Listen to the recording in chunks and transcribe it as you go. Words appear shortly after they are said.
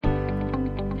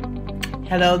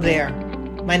Hello there.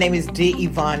 My name is D.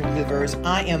 Yvonne Rivers.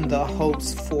 I am the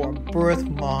host for Birth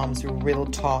Moms Real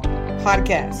Talk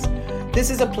podcast. This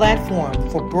is a platform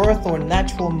for birth or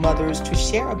natural mothers to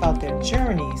share about their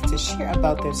journeys, to share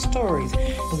about their stories.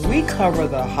 We cover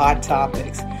the hot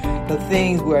topics, the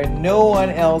things where no one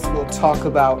else will talk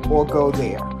about or go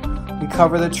there. We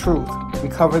cover the truth. We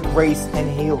cover grace and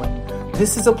healing.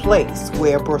 This is a place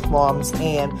where birth moms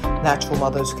and natural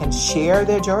mothers can share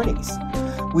their journeys.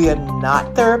 We are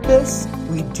not therapists.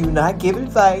 We do not give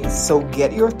advice, so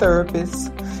get your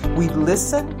therapist. We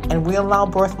listen and we allow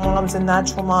birth moms and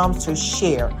natural moms to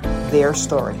share their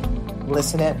story.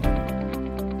 Listen in.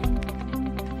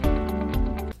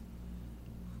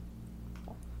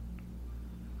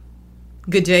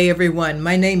 Good day, everyone.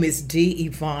 My name is D.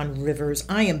 Yvonne Rivers.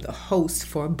 I am the host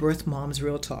for Birth Moms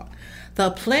Real Talk,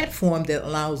 the platform that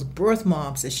allows birth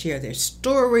moms to share their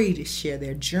story, to share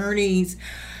their journeys.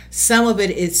 Some of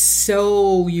it is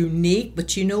so unique,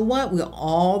 but you know what? We're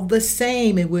all the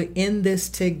same and we're in this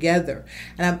together.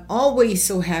 And I'm always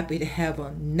so happy to have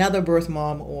another birth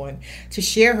mom on to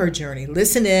share her journey.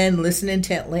 Listen in, listen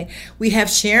intently. We have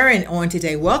Sharon on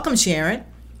today. Welcome, Sharon.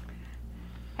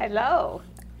 Hello,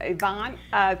 Yvonne.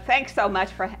 Thanks so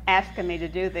much for asking me to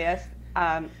do this.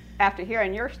 After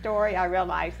hearing your story, I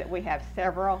realized that we have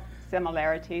several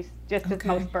similarities, just as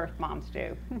most birth moms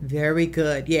do. Very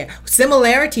good. Yeah.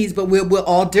 Similarities, but we're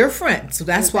all different. So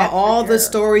that's why all the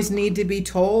stories need to be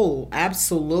told.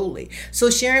 Absolutely. So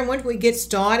Sharon, when we get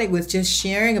started with just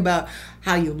sharing about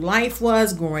how your life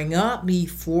was growing up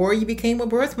before you became a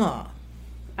birth mom.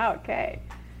 Okay.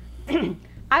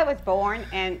 I was born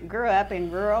and grew up in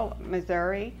rural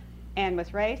Missouri and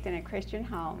was raised in a Christian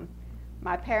home.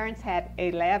 My parents had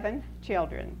 11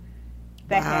 children.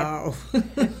 They had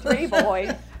 3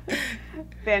 boys,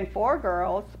 then 4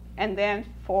 girls, and then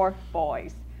 4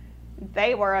 boys.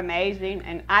 They were amazing,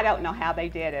 and I don't know how they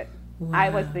did it. Wow. I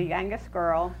was the youngest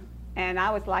girl, and I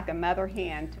was like a mother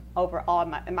hen over all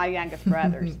my youngest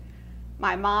brothers.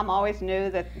 My mom always knew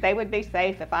that they would be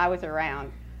safe if I was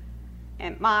around.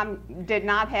 And Mom did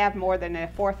not have more than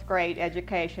a 4th grade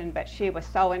education, but she was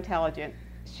so intelligent.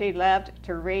 She loved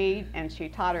to read, and she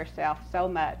taught herself so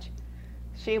much.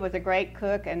 She was a great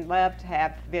cook and loved to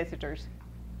have visitors.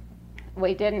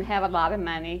 We didn't have a lot of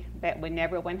money, but we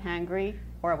never went hungry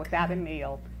or without a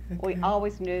meal. We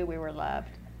always knew we were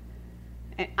loved.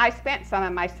 And I spent some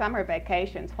of my summer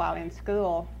vacations while in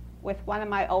school with one of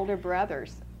my older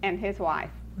brothers and his wife,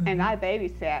 and I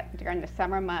babysat during the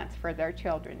summer months for their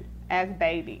children as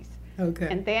babies.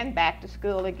 And then back to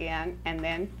school again, and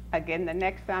then again the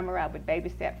next summer I would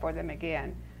babysit for them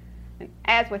again. And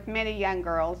as with many young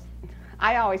girls,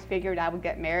 I always figured I would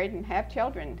get married and have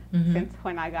children since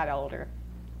when I got older.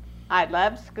 I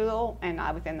loved school, and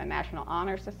I was in the National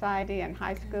Honor Society in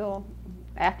high school.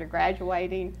 After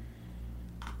graduating,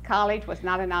 college was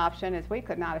not an option as we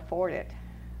could not afford it.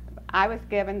 I was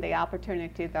given the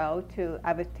opportunity, though,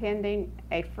 I was attending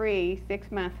a free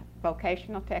 6-month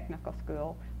vocational technical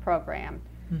school program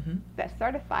that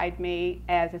certified me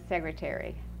as a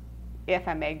secretary if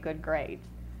I made good grades.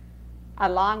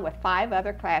 Along with 5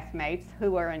 other classmates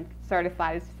who were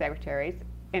certified as secretaries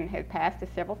and had passed a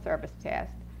civil service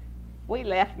test, we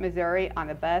left Missouri on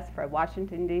a bus for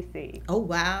Washington, D.C. Oh,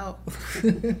 wow.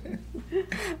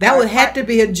 That would have to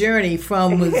be a journey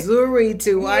from Missouri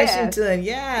to Washington.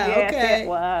 Yes, Okay. It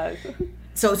was.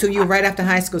 So you were right after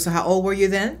high school. So how old were you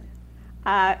then?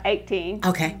 18.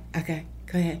 Okay.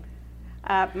 Go ahead.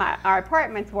 Our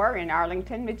apartments were in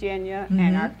Arlington, Virginia,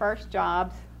 and our first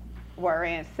jobs were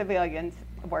in civilians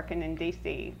working in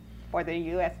D.C. for the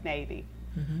U.S. Navy.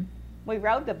 We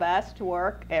rode the bus to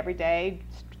work every day,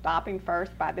 stopping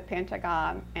first by the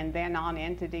Pentagon and then on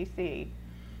into D.C.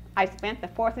 I spent the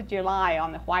 4th of July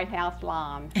on the White House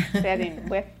lawn, sitting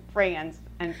with friends,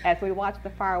 and as we watched the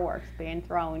fireworks being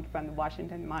thrown from the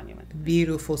Washington Monument.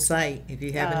 Beautiful sight, if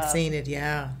you haven't seen it.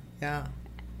 Yeah.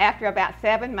 After about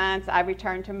 7 months, I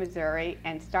returned to Missouri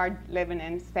and started living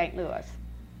in St. Louis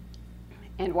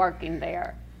and working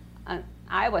there.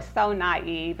 I was so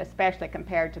naive, especially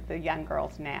compared to the young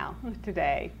girls now,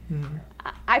 today.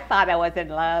 I thought I was in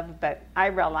love, but I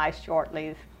realized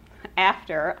shortly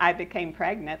after I became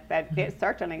pregnant that it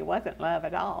certainly wasn't love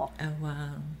at all. Oh,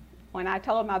 wow. When I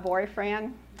told my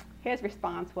boyfriend, his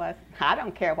response was, I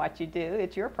don't care what you do,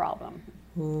 it's your problem.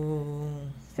 Ooh,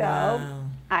 so wow.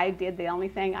 I did the only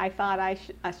thing I thought I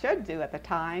should do at the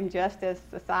time, just as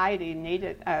society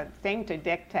seemed to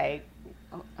dictate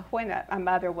when a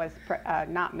mother was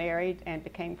not married and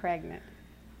became pregnant.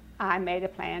 I made a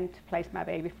plan to place my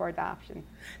baby for adoption.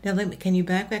 Now, can you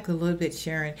back a little bit,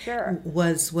 Sharon? Sure.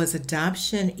 Was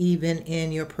adoption even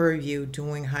in your purview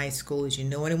during high school? Did you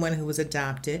know anyone who was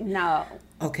adopted? No.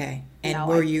 Okay. And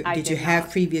No, did you have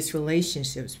not. previous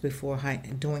relationships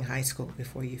during high school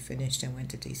before you finished and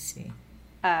went to DC?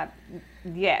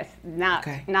 Yes, not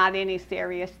any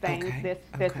serious things. Okay.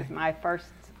 This is my first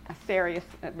serious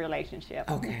relationship.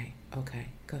 Okay.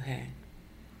 Go ahead.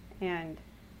 And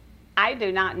I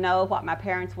do not know what my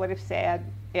parents would have said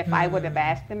if I would have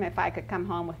asked them if I could come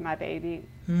home with my baby.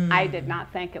 I did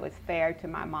not think it was fair to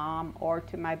my mom or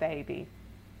to my baby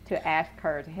to ask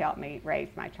her to help me raise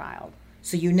my child.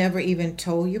 So you never even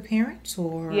told your parents,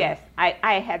 or? Yes,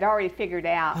 I had already figured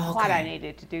out what I Okay.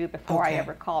 needed to do before I Okay.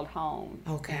 ever called home.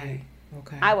 Okay.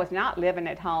 I was not living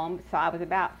at home, so I was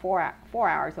about four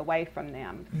hours away from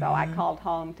them. So I called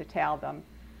home to tell them.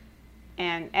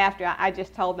 And after I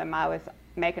just told them I was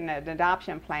making an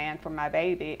adoption plan for my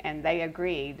baby, and they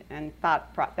agreed and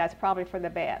thought that's probably for the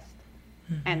best.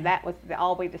 And that was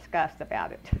all we discussed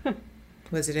about it.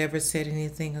 Was it ever said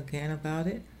anything again about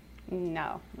it?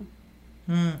 No.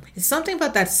 It's something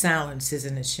about that silence,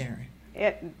 isn't it, Sharon?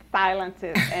 Silence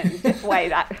is, and just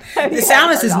wait. The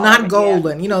silence is not yet.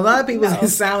 golden. You know, a lot of people say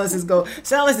silence is gold.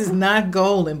 Silence is not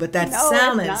golden, but that No, it's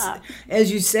silence, not.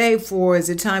 as you say, for as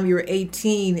the time you were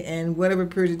 18 and whatever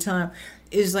period of time,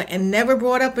 is like, and never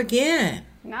brought up again.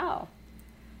 No.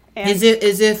 And As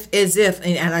if,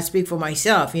 and I speak for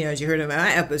myself, you know, as you heard in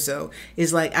my episode,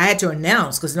 is like I had to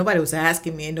announce because nobody was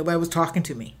asking me and nobody was talking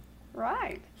to me.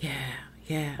 right.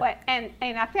 Yeah. Well, and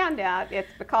I found out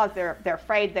it's because they're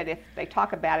afraid that if they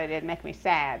talk about it, it'd make me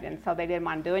sad, and so they didn't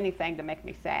want to do anything to make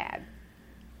me sad.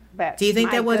 But Do you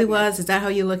think my that what it goodness, was? Is that how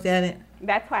you looked at it?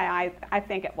 That's why I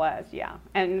think it was, yeah.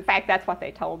 And in fact, that's what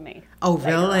they told me. Oh,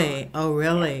 later really? on. Oh,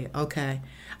 really? Okay.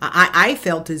 I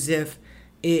felt as if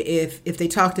they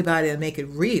talked about it and make it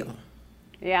real.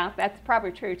 Yeah, that's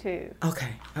probably true too.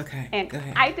 Okay. And Go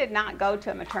ahead. I did not go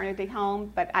to a maternity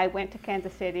home, but I went to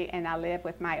Kansas City and I lived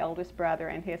with my oldest brother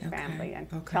and his family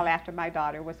until after my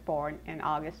daughter was born in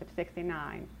August of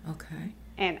 '69. Okay.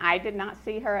 And I did not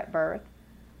see her at birth.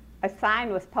 A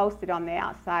sign was posted on the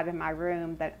outside of my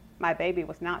room that my baby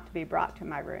was not to be brought to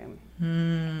my room.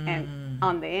 And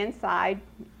on the inside,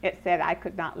 it said I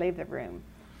could not leave the room.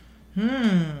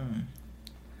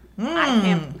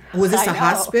 Was this I a know.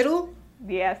 hospital?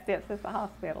 Yes, this is a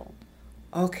hospital.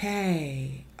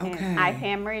 Okay. And I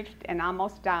hemorrhaged and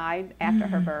almost died after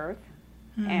her birth,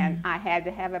 and I had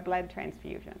to have a blood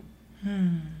transfusion.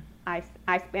 I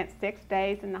spent 6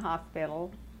 days in the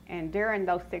hospital, and during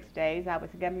those 6 days, I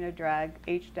was given a drug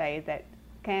each day that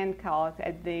can cause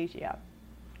amnesia.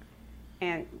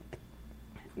 And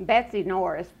Betsy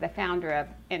Norris, the founder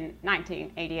in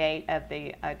 1988 of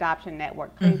the Adoption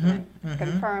Network Cleveland,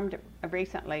 confirmed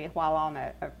recently while on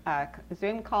a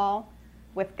Zoom call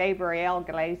with Gabrielle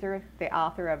Glazer, the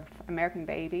author of American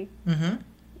Baby.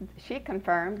 She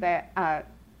confirmed that,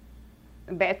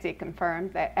 Betsy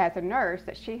confirmed that as a nurse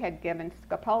that she had given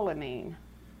scopolamine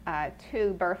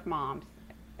to birth moms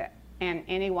and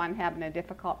anyone having a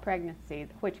difficult pregnancy,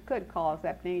 which could cause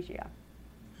amnesia.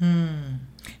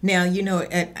 Now, you know,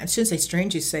 I shouldn't say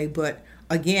strange you say, but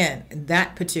again,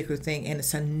 that particular thing, and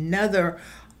it's another,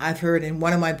 I've heard, and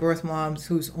one of my birth moms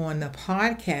who's on the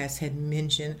podcast had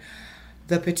mentioned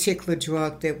the particular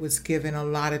drug that was given a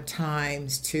lot of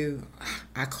times to,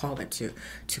 I call it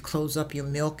to close up your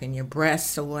milk and your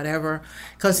breasts or whatever,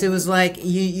 because it was like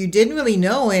you didn't really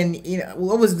know, and you know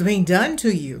what was being done to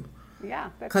you.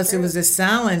 Yeah, that's Because it true. was a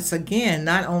silence, again,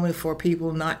 not only for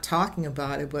people not talking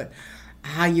about it, but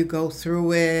how you go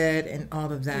through it and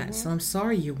all of that. So I'm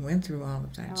sorry you went through all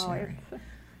of that, Oh, Sherry. it's,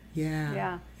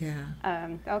 Yeah.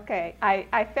 okay.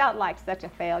 I felt like such a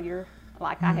failure,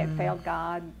 like I had failed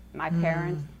God, my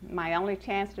parents, my only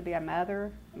chance to be a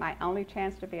mother, my only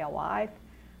chance to be a wife.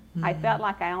 I felt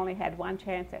like I only had one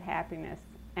chance at happiness,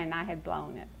 and I had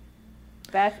blown it.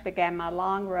 Thus began my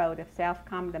long road of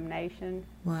self-condemnation,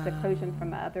 seclusion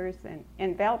from others, and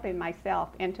enveloping myself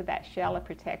into that shell of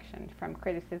protection from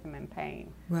criticism and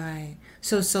pain. Right.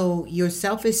 So your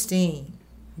self-esteem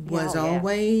was Oh, yeah.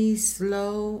 always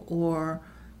low, or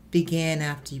began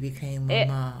after you became a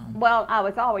mom? Well, I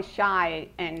was always shy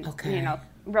and Okay.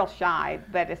 real shy.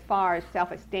 But as far as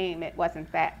self-esteem, it wasn't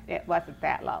that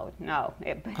low. No,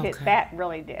 that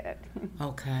really did it.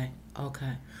 Okay.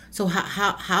 So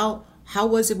how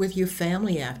was it with your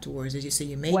family afterwards? As you say,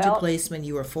 you made your placement.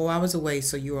 You were 4 hours away,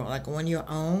 so you were like on your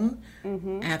own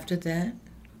after that.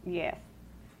 Yes.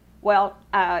 Well,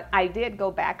 I did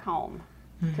go back home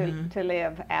to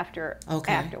live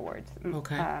afterwards.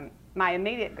 Okay. My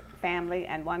immediate family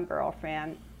and one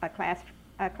girlfriend a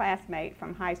classmate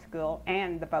from high school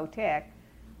and the Vo-Tech,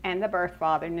 and the birth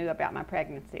father knew about my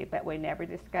pregnancy, but we never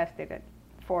discussed it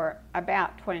for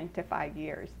about 25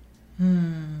 years.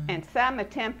 And some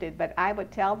attempted, but I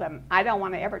would tell them, I don't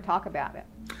want to ever talk about it.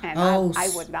 And I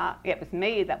would not, it was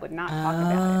me that would not talk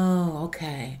about it. Oh,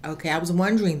 okay. I was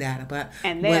wondering that about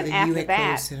and then whether you after had that,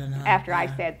 closed it or not. after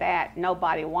I said that,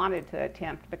 nobody wanted to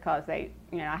attempt because I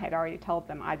had already told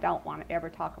them I don't want to ever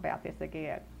talk about this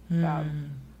again. So,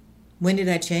 when did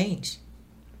that change?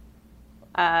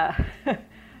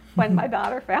 when my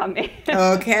daughter found me.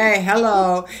 Okay,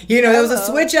 hello. There was a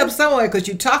switch up somewhere because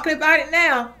you're talking about it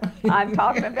now. I'm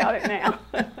talking about it now.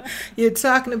 You're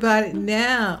talking about it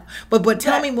now. But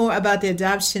tell me more about the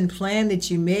adoption plan that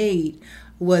you made.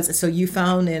 So you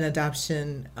found an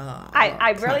adoption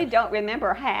I really don't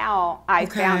remember how I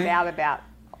found out about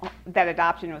that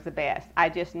adoption was the best. I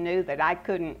just knew that I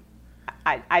couldn't,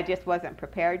 I just wasn't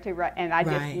prepared to, and I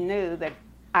just knew that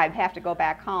I'd have to go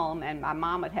back home and my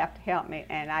mom would have to help me,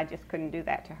 and I just couldn't do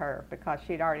that to her because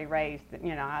she'd already raised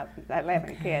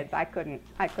 11 kids. I couldn't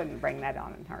bring that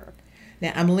on her.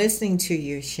 Now I'm listening to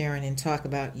you, Sharon, and talk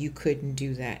about you couldn't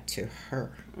do that to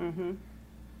her. Mm-hmm.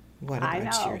 What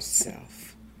about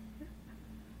yourself?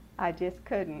 I just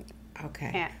couldn't.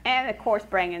 Okay. And of course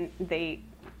bringing the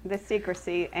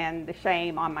secrecy and the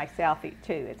shame on myself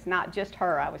too. It's not just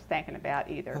her I was thinking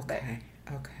about either. Okay.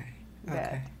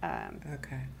 Okay.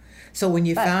 So when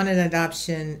you found an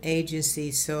adoption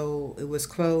agency, so it was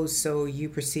closed, so you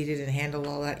proceeded and handled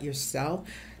all that yourself?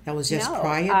 That was just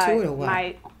prior to it, or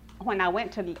what? When I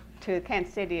went to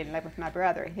Kansas City and lived with my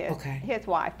brother, his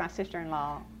wife, my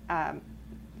sister-in-law, I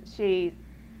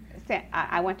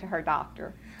went to her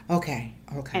doctor. Okay.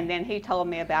 And then he told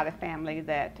me about a family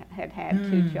that had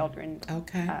two children.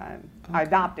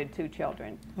 Adopted two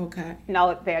children. Okay.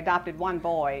 No, they adopted one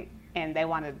boy, and they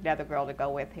wanted another girl to go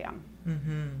with him.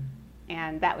 Mm-hmm.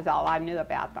 And that was all I knew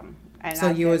about them. And so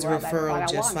yours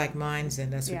referral just like mine's,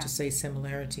 and that's what you say,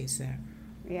 similarities there.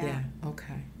 Yeah.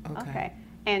 Okay.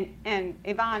 And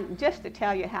Yvonne, just to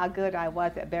tell you how good I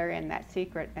was at burying that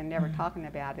secret and never talking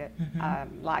about it,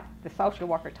 like the social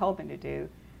worker told me to do,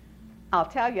 I'll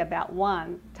tell you about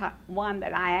one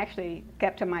that I actually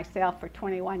kept to myself for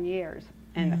 21 years,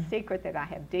 and a secret that I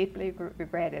have deeply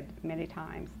regretted many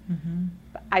times.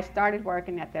 I started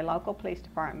working at the local police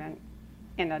department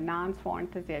in a non-sworn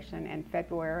position in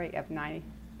February of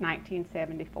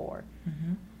 1974.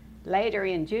 Later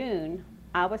in June,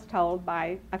 I was told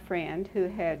by a friend who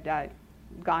had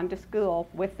gone to school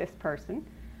with this person.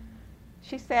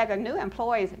 She said, a new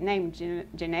employee named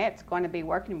Jeanette's going to be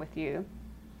working with you.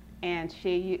 And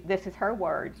this is her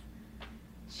words,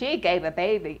 she gave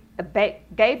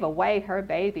gave away her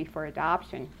baby for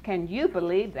adoption. Can you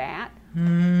believe that?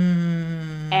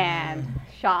 And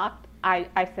shocked,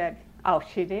 I said, oh,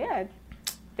 she did.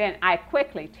 Then I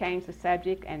quickly changed the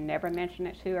subject and never mentioned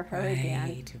it to her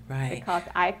again. Because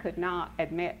I could not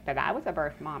admit that I was a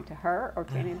birth mom to her or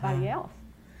to anybody else.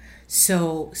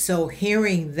 So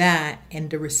hearing that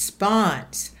and the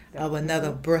response of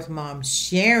another birth mom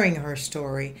sharing her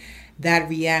story, that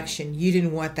reaction, you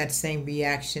didn't want that same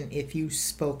reaction if you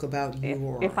spoke about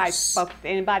yours. If I spoke to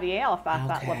anybody else, I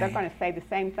thought, well, they're going to say the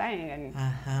same thing, and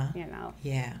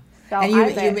Yeah. So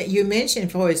and you mentioned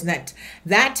for us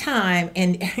that time,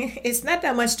 and it's not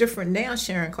that much different now,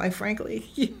 Sharon. Quite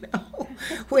frankly,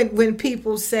 when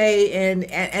people say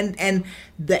and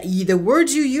the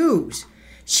words you use,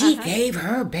 she gave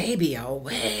her baby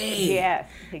away. Yes,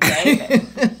 he gave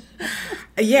it.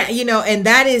 Yeah, and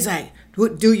that is like,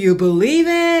 do you believe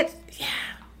it? Yeah.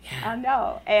 I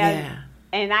know,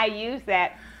 and I use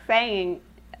that saying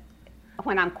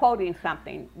when I'm quoting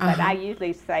something, but I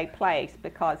usually say place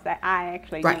because I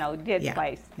actually, did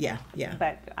place. Yeah.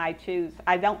 But I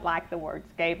don't like the words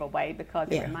gave away because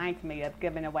it reminds me of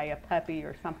giving away a puppy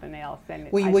or something else. And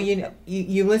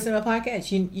you listen to a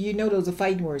podcast, you know those are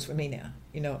fighting words for me now.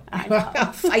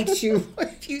 I'll fight you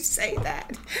if you say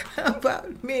that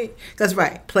about me. That's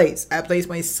right, place. I placed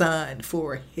my son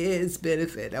for his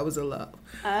benefit. That was a love.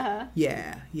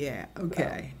 Yeah.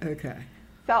 Okay.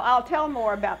 So I'll tell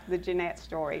more about the Jeanette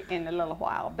story in a little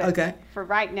while. But for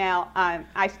right now,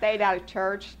 I stayed out of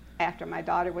church after my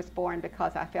daughter was born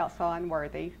because I felt so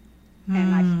unworthy.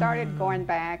 And I started going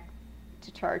back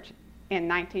to church in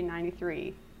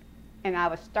 1993. And I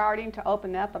was starting to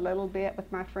open up a little bit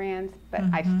with my friends, but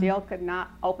I still could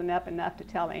not open up enough to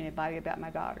tell anybody about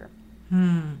my daughter.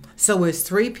 So it's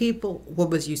three people. What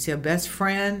was you say? A best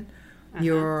friend,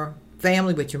 your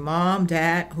family, but your mom,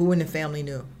 dad, who in the family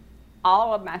knew?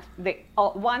 All of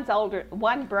one's older,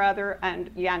 one brother and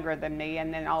younger than me,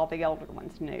 and then all the older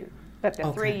ones knew. But the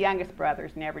Okay. 3 youngest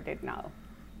brothers never did know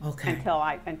Okay.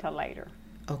 until later.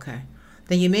 Okay.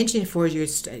 Then you mentioned before you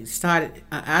started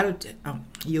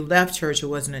you left church or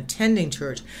wasn't attending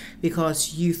church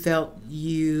because you felt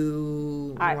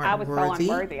you I weren't was worthy.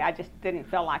 so unworthy. I just didn't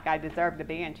feel like I deserved to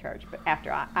be in church. But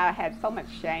after I had so much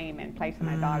shame in placing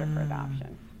my daughter for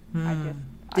adoption.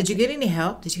 Did you get any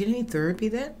help? Did you get any therapy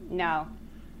then? No.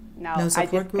 No I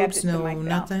support just groups? kept it to No,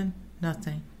 myself.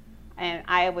 nothing. And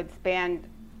I would spend.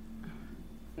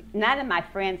 None of my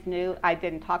friends knew. I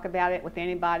didn't talk about it with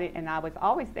anybody, and I was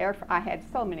always there. I had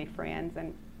so many friends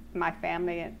and my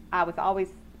family, and I was always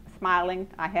smiling.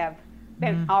 I have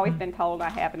always been told I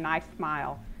have a nice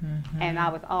smile, and I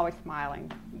was always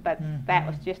smiling. But that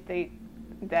was just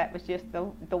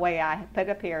the way I put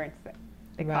appearance,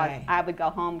 because Right. I would go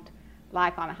home,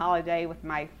 like on a holiday with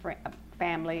my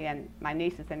family and my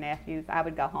nieces and nephews. I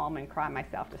would go home and cry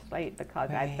myself to sleep because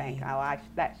I'd think,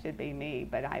 that should be me,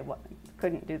 but I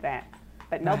couldn't do that.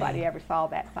 But nobody Right. ever saw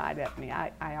that side of me.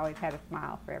 I always had a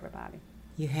smile for everybody.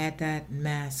 You had that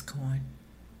mask on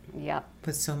Yep.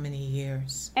 for so many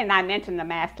years. And I mentioned the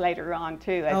mask later on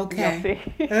too. As Okay.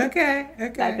 you'll see. Okay.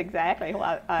 That's exactly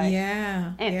what I.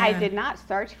 Yeah. And yeah. I did not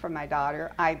search for my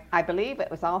daughter. I believe it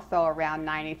was also around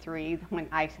 '93 when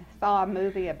I saw a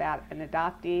movie about an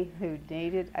adoptee who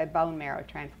needed a bone marrow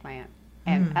transplant.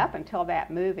 And up until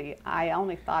that movie, I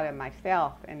only thought of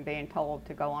myself and being told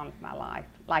to go on with my life,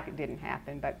 like it didn't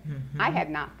happen. But I had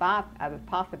not thought of the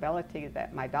possibility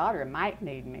that my daughter might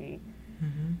need me.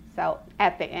 So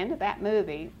at the end of that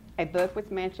movie, a book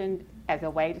was mentioned as a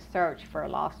way to search for a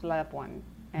lost loved one.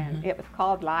 And it was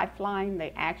called Lifeline,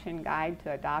 The Action Guide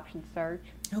to Adoption Search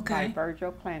by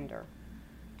Virgil Klender.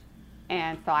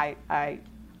 And so I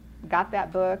got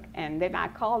that book, and then I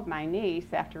called my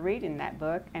niece after reading that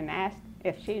book and asked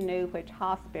if she knew which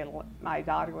hospital my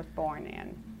daughter was born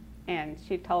in. And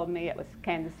she told me it was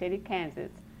Kansas City,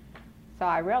 Kansas. So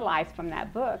I realized from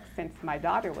that book, since my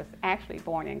daughter was actually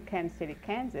born in Kansas City,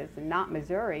 Kansas, and not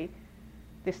Missouri,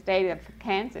 the state of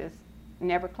Kansas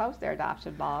never closed their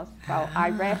adoption laws. So I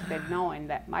rested knowing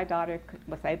that my daughter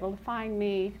was able to find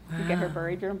me to get her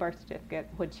buried and birth certificate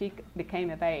when she became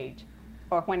of age,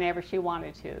 or whenever she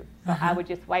wanted to. So I would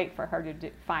just wait for her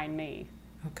to find me.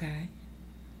 Okay.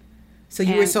 So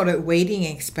you were sort of waiting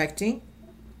and expecting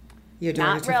your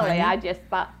daughter Not to find really. you? I just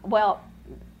thought,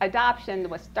 adoption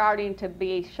was starting to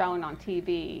be shown on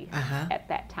TV at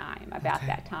that time, about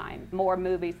that time. More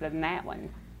movies than that one.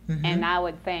 And I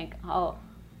would think,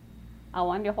 I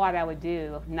wonder what I would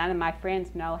do. None of my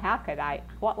friends know.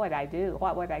 What would I do?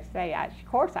 What would I say? Of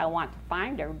course I want to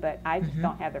find her, but I just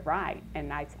don't have the right.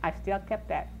 And I still kept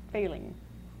that feeling.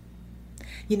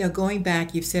 You know, going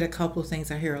back, you've said a couple of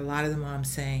things. I hear a lot of the moms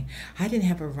saying, I didn't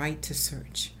have a right to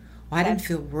search. Or I didn't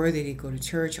feel worthy to go to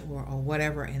church or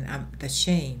whatever. And the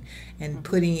shame and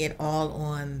putting it all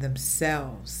on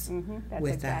themselves That's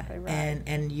with exactly that. right.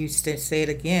 And you say it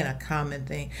again, a common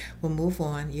thing. Well, move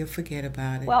on. You'll forget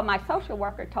about it. Well, my social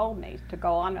worker told me to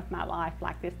go on with my life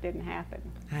like this didn't happen.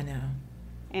 I know.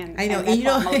 And I know. and And you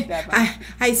know, that's what most of them-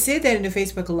 I said that in the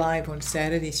Facebook Live on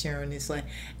Saturday, Sharon. It's like,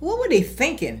 what were they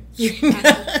thinking?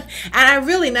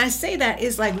 And I say that,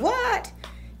 it's like, what?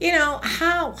 You know,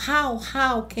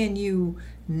 how can you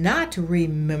not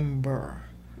remember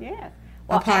Yes.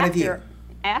 a part of you?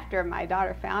 After my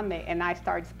daughter found me and I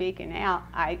started speaking out,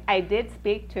 I did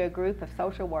speak to a group of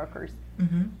social workers.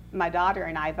 My daughter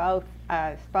and I both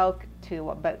spoke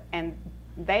to, and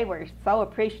they were so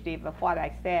appreciative of what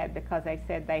I said, because they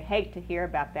said they hate to hear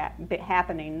about that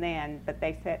happening then, but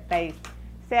they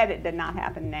said it did not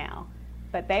happen now.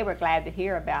 But they were glad to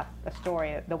hear about the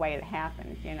story the way it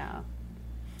happened, you know.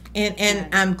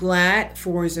 And I'm glad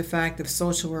for the fact of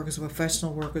social workers,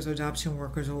 professional workers, adoption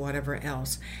workers, or whatever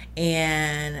else.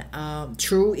 And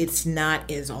true, it's not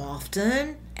as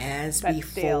often as But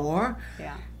before. still,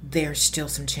 yeah. There's still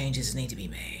some changes need to be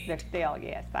made. There's still,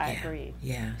 yes, I agree.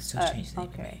 Yeah, still changes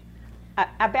need to be made.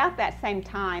 About that same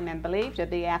time, and believed to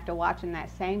be after watching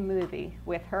that same movie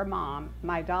with her mom,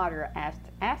 my daughter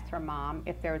asked her mom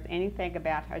if there was anything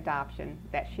about her adoption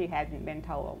that she hadn't been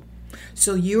told.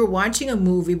 So you were watching a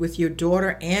movie with your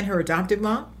daughter and her adoptive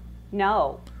mom?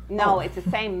 No, it's the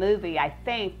same movie, I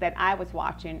think, that I was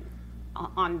watching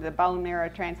on the bone marrow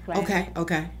transplant.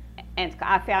 Okay. And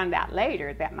I found out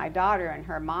later that my daughter and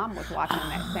her mom was watching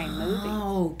that same movie.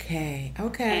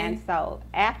 Okay. And so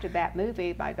after that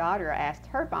movie, my daughter asked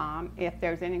her mom if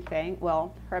there's anything.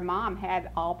 Well, her mom had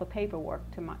all the paperwork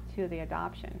to the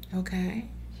adoption. Okay.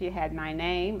 She had my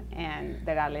name, and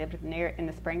that I lived near in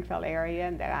the Springfield area,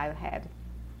 and that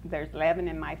there's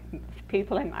 11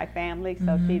 people in my family,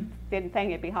 so she didn't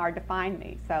think it'd be hard to find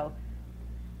me. So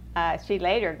She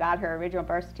later got her original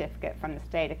birth certificate from the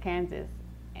state of Kansas,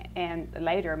 and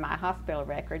later my hospital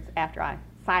records after I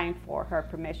signed for her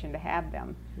permission to have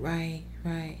them. Right,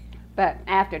 right. But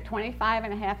after 25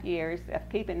 and a half years of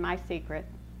keeping my secret,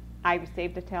 I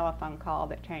received a telephone call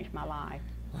that changed my life.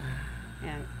 Wow.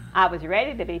 And I was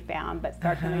ready to be found, but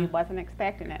certainly wasn't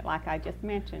expecting it, like I just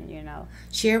mentioned, you know.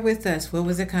 Share with us, what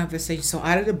was the conversation? So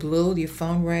out of the blue, your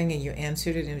phone rang and you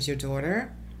answered it, and it was your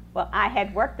daughter? Well, I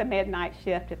had worked the midnight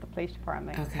shift at the police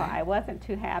department, so I wasn't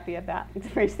too happy about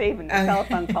receiving the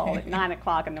telephone call at 9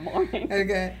 o'clock in the morning.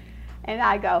 Okay. And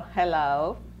I go,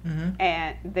 hello,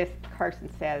 and this person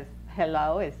says,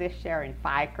 hello, is this Sharon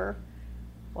Fiker?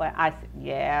 Well, I said,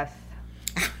 yes.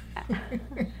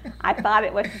 I thought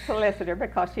it was the solicitor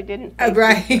because she didn't say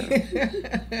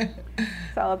right.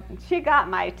 So she got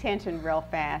my attention real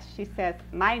fast. She says,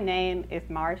 my name is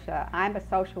Marcia. I'm a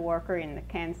social worker in the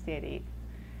Kansas City.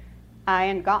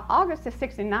 In August of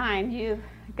 '69, you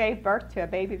gave birth to a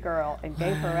baby girl and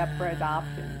gave her up for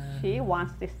adoption. She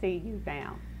wants to see you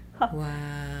now.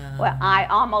 Wow. Well, I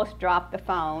almost dropped the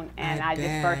phone, and I bet.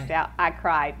 just burst out. I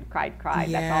cried.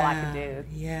 That's all I could do.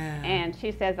 Yeah. And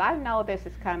she says, I know this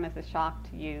has come as a shock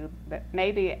to you, but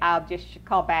maybe I'll just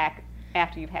call back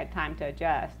after you've had time to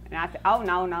adjust. And I said, oh,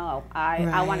 no.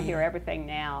 I want to hear everything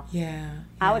now. Yeah.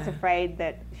 I was afraid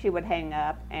that she would hang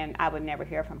up, and I would never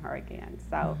hear from her again.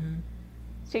 So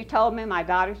she told me my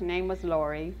daughter's name was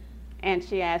Lori, and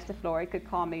she asked if Lori could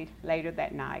call me later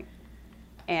that night.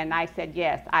 And I said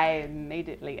yes. I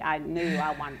knew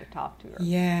I wanted to talk to her.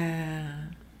 Yeah.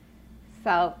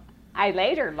 So I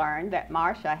later learned that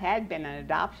Marcia had been an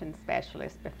adoption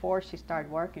specialist before she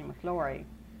started working with Lori,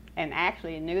 and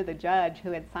actually knew the judge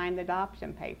who had signed the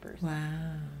adoption papers.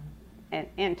 Wow. And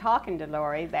in talking to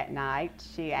Lori that night,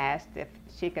 she asked if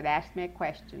she could ask me a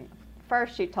question.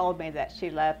 First, she told me that she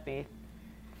loved me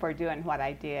for doing what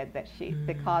I did, that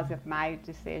because of my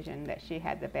decision, that she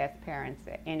had the best parents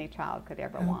that any child could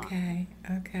ever want. Okay.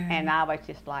 And I was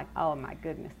just like, oh my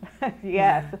goodness,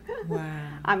 yes.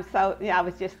 Wow. I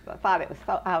was just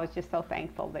so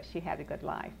thankful that she had a good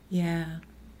life. Yeah.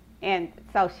 And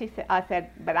so I said,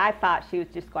 but I thought she was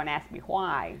just going to ask me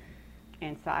why.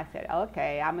 And so I said,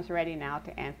 okay, I was ready now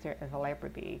to answer as I'll ever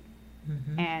be.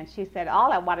 And she said,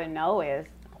 all I want to know is,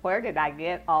 where did I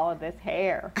get all of this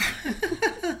hair?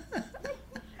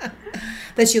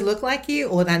 Does she look like you?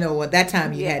 Or I know at that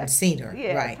time you hadn't seen her.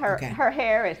 Yes. Right. Her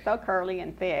hair is so curly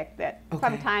and thick that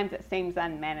sometimes it seems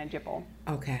unmanageable.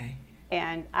 Okay.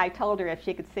 And I told her if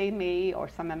she could see me or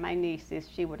some of my nieces,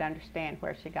 she would understand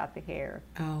where she got the hair.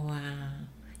 Oh, wow.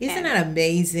 Isn't that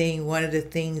amazing? One of the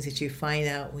things that you find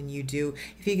out when you do,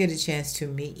 if you get a chance to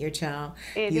meet your child,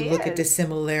 you look at the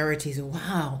similarities.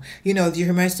 Wow. You know, you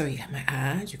hear my story. You got my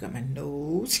eyes, you got my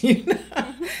nose. You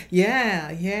know?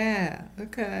 Yeah.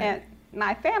 Okay. And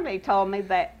my family told me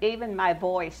that even my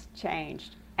voice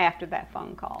changed after that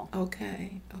phone call.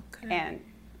 Okay. And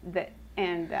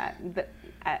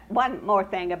one more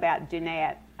thing about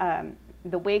Jeanette.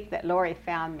 The week that Lori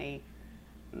found me,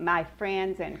 my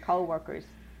friends and coworkers,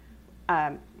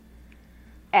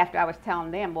 after I was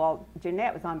telling them, well,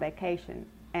 Jeanette was on vacation,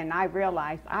 and I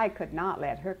realized I could not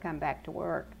let her come back to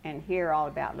work and hear all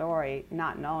about Lori,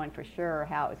 not knowing for sure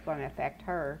how it was going to affect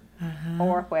her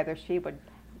or whether she would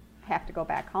have to go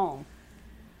back home.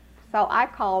 So I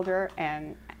called her,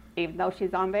 and even though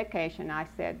she's on vacation, I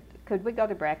said, could we go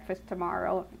to breakfast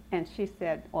tomorrow? And she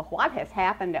said, well, what has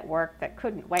happened at work that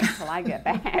couldn't wait until I get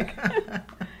back?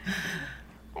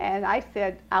 And I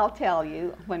said, I'll tell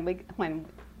you when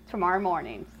tomorrow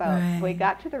morning. So we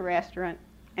got to the restaurant,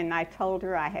 and I told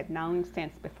her I had known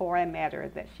since before I met her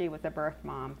that she was a birth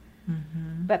mom,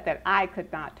 but that I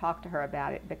could not talk to her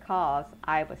about it because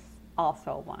I was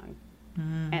also one.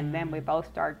 And then we both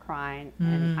started crying,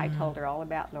 and I told her all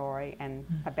about Lori and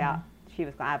about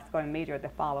I was going to meet her the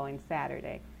following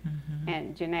Saturday.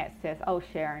 And Jeanette says, oh,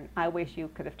 Sharon, I wish you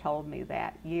could have told me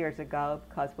that years ago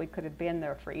because we could have been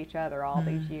there for each other all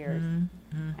these years. And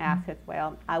I said,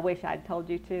 well, I wish I'd told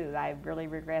you too. I really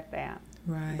regret that.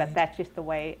 Right. But that's just the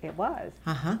way it was.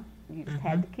 You just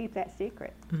had to keep that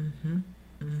secret.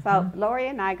 So Lori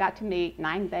and I got to meet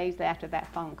 9 days after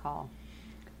that phone call.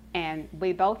 And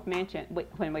we both mentioned,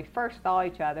 when we first saw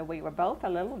each other, we were both a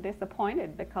little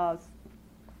disappointed because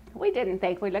we didn't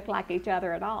think we looked like each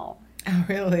other at all. Oh,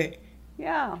 really?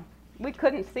 Yeah. We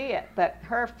couldn't see it, but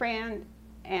her friend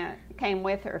came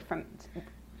with her from,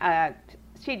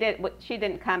 she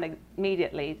didn't come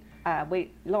immediately.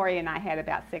 Lori and I had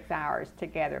about 6 hours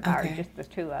together, just the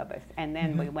two of us. And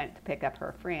then we went to pick up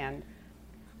her friend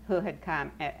who had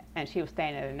come, and she was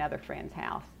staying at another friend's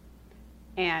house.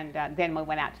 And then we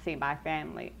went out to see my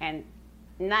family. And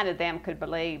none of them could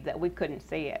believe that we couldn't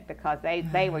see it because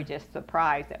they were just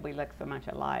surprised that we looked so much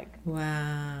alike.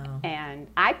 Wow. And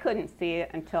I couldn't see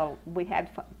it until we had,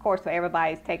 of course,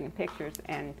 everybody's taking pictures,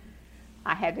 and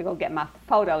I had to go get my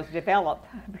photos developed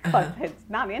because it's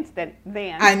not instant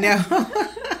then. I know.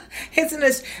 Isn't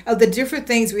it of the different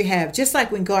things we have? Just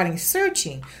like when Guarding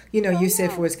searching, you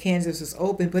said for us Kansas was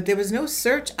open, but there was no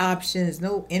search options,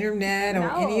 no internet or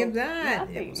any of that.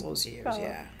 Nothing. It was those years,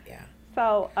 yeah.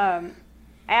 So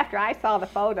after I saw the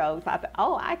photos, I thought,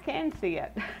 oh, I can see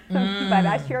it. But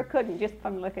I sure couldn't just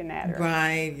from looking at her.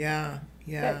 Right, yeah.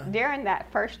 But during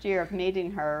that first year of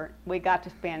meeting her, we got to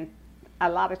spend a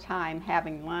lot of time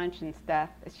having lunch and stuff.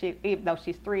 Even though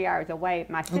she's 3 hours away,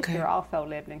 my sister also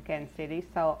lived in Kansas City,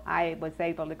 so I was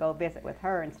able to go visit with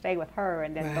her and stay with her,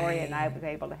 and then Lori and I was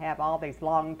able to have all these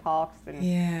long talks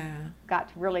and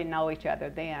got to really know each other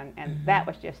then, and that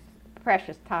was just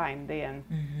precious time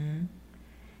then.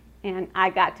 And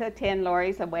I got to attend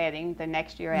Lori's wedding the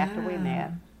next year after we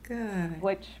met,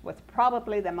 which was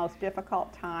probably the most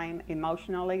difficult time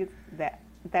emotionally that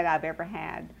I've ever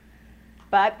had.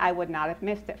 But I would not have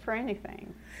missed it for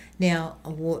anything. Now,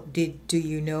 do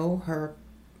you know her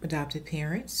adopted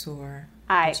parents, or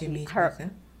did you meet with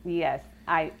them? Yes,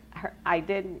 I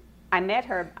did. I met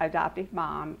her adoptive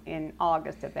mom in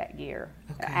August of that year,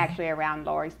 actually around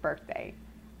Lori's birthday.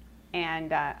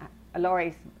 And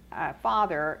Lori's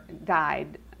father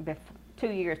died 2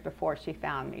 years before she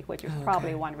found me, which is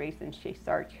probably one reason she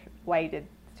waited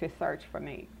to search for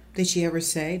me. Did she ever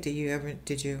say? Did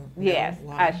you? Yes.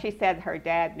 Why? She said her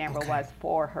dad never was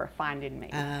for her finding me.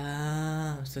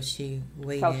 So she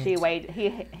waited. So she waited.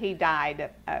 He died,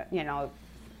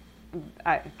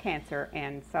 cancer,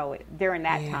 and so during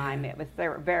that time it was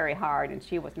very hard, and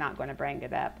she was not going to bring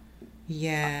it up.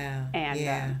 Yeah.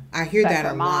 And I hear that a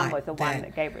lot. Her mom was the one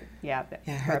that gave her.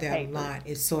 I heard that a lot.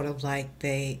 It's sort of like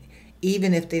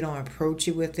even if they don't approach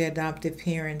it with their adoptive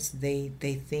parents, they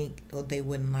think they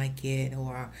wouldn't like it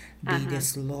or be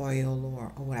disloyal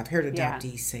or what. I've heard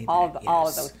adoptees say all that. All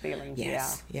of those feelings.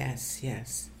 Yes.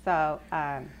 So,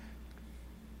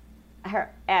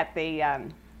 her at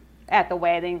the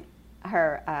wedding,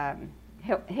 her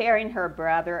hearing her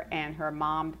brother and her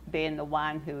mom being the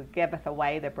one who giveth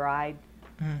away the bride,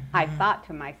 I thought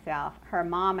to myself, her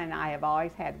mom and I have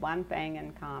always had one thing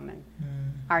in common.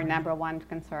 Our number one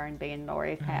concern being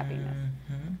Lori's happiness.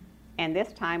 And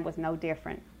this time was no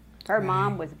different. Her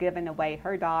mom was giving away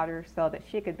her daughter so that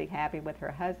she could be happy with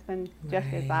her husband, just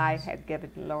as I had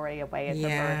given Lori away at her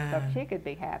birth, so she could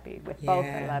be happy with both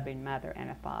a loving mother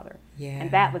and a father. And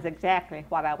that was exactly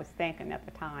what I was thinking at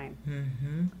the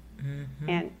time.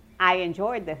 And I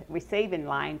enjoyed the receiving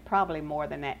line probably more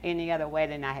than at any other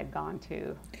wedding I had gone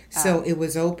to. So it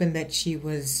was open that you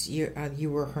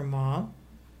were her mom?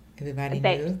 Everybody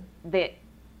knew?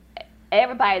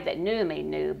 Everybody that knew me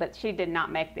knew, but she did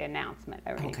not make the announcement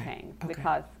or anything.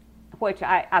 Because, which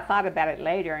I thought about it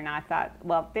later, and I thought,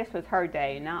 well, this was her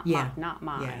day, not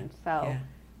mine. So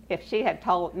if she had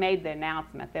made the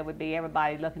announcement, there would be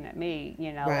everybody looking at me,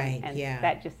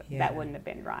 that wouldn't have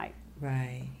been right.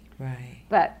 Right.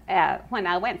 But when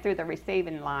I went through the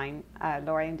receiving line,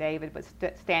 Lori and David was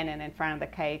standing in front of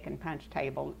the cake and punch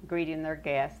table, greeting their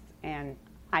guests, and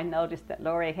I noticed that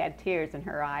Lori had tears in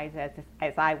her eyes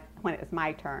when it was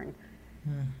my turn.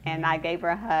 And I gave her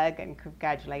a hug and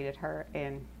congratulated her,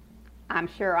 and I'm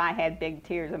sure I had big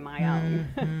tears of my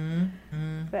own.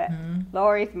 But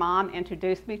Lori's mom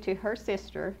introduced me to her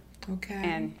sister,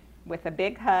 and with a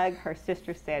big hug, her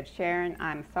sister said, "Sharon,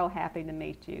 I'm so happy to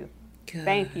meet you. Good.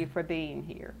 Thank you for being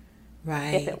here.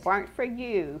 Right. If it weren't for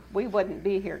you, we wouldn't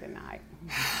be here tonight."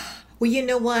 Well, you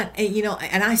know what?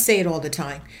 And I say it all the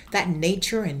time, that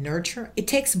nature and nurture, it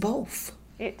takes both.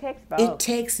 It takes both. It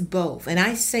takes both. And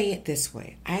I say it this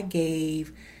way. I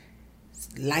gave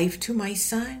life to my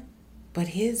son, but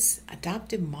his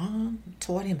adoptive mom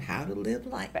taught him how to live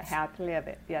life. But how to live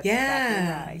it. Yes,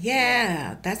 exactly right.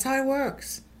 Yeah. That's how it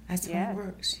works. That's how it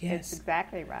works. Yes. It's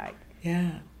exactly right.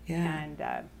 Yeah. And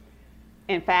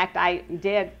in fact, I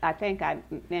think I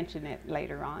mentioned it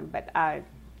later on, but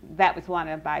that was one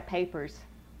of my papers.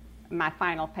 My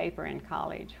final paper in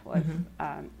college was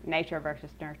Nature versus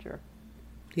Nurture.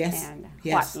 Yes. And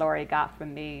what Lori got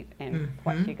from me and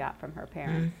what she got from her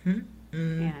parents.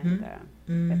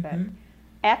 But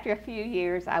after a few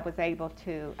years, I was able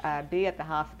to be at the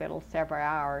hospital several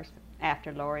hours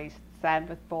after Lori's son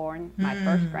was born, my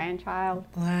first grandchild.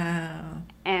 Wow.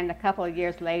 And a couple of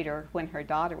years later, when her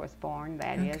daughter was born,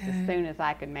 that is, as soon as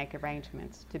I could make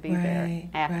arrangements to be there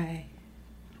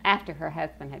after her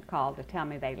husband had called to tell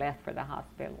me they left for the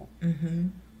hospital.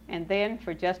 And then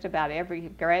for just about every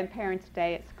grandparents'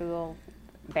 day at school,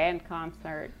 band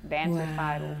concert, dance Wow.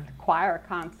 recitals, choir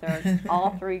concerts.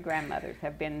 All three grandmothers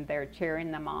have been there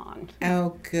cheering them on.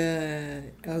 Oh,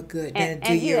 good. Oh, good. Now,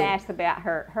 And you asked about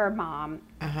her mom,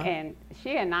 Uh-huh. and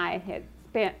she and I had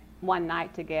spent one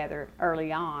night together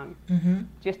early on,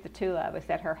 just the two of us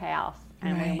at her house.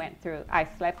 And Right. we went through, I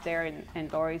slept there in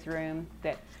Lori's room,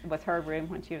 that was her room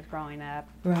when she was growing up.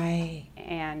 Right.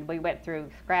 And we went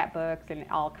through scrapbooks and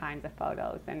all kinds of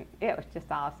photos, and it was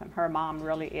just awesome. Her mom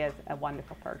really is a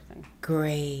wonderful person.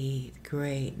 Great,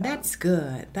 great. That's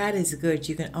good. That is good.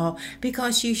 You can all,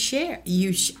 because you share.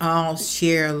 All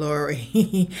share, Lori.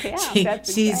 Yeah,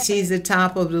 that's she's the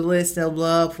top of the list of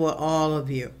love for all of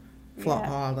you. For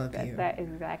Yeah, all of you. That is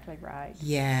exactly right.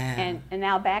 Yeah. And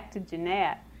now back to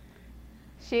Jeanette.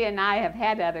 She and I have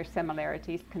had other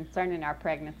similarities concerning our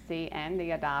pregnancy and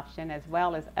the adoption, as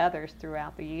well as others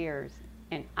throughout the years.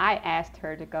 And I asked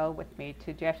her to go with me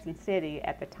to Jefferson City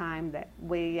at the time that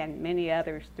we and many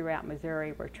others throughout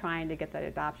Missouri were trying to get the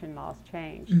adoption laws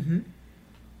changed.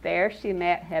 There she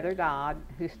met Heather Dodd,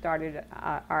 who started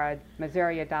our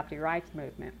Missouri Adoptee Rights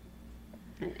Movement.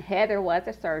 And Heather was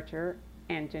a searcher,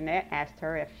 and Jeanette asked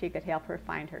her if she could help her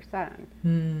find her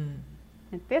son.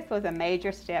 And this was a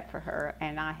major step for her,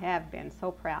 and I have been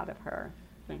so proud of her.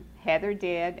 Heather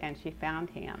did, and she found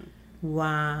him.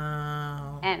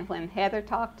 Wow. And when Heather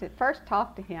first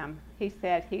talked to him, he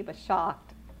said he was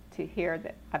shocked to hear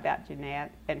about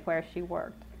Jeanette and where she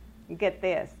worked. And get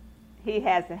this, he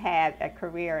has had a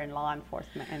career in law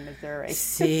enforcement in Missouri.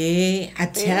 See, I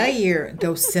tell you,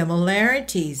 those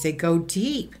similarities, they go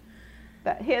deep.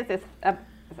 But his is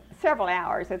several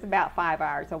hours. It's about 5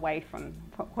 hours away from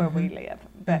where we live.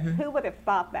 But who would have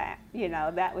thought that? You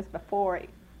know, that was before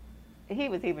he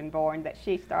was even born that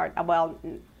she started. Well,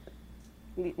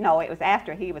 no, it was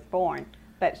after he was born,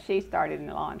 but she started in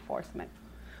law enforcement.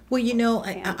 Well, you know,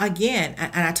 Yeah. again,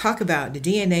 and I talk about the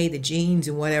DNA, the genes,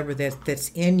 and whatever that's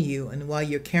in you, and while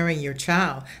you're carrying your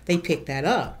child, they pick that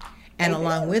up. And They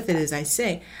along do. with it, as I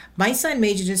say, my son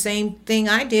majored the same thing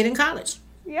I did in college.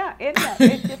 Yeah, it's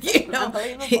just You know,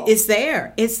 unbelievable. it's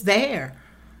there. It's there.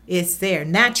 It's there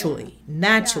naturally.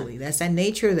 Naturally, that's that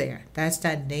nature there. That's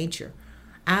that nature.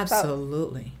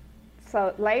 Absolutely.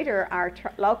 So later, our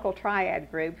local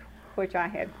triad group, which I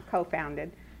had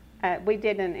co-founded, we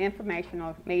did an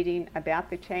informational meeting about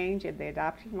the change in the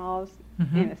adoption laws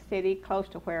in a city close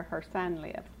to where her son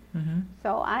lived.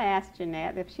 So I asked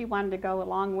Jeanette if she wanted to go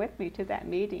along with me to that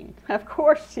meeting. Of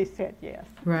course, she said yes.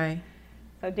 Right.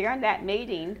 So during that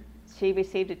meeting, she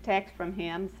received a text from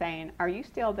him saying, "Are you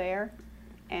still there?"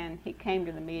 And he came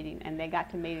to the meeting, and they got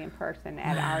to meet in person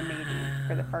at our meeting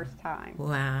for the first time.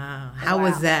 Wow. How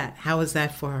was Wow. that? How was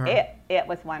that for her? It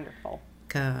was wonderful.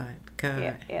 Good.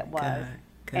 Good. It was.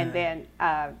 Good. And then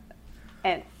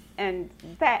and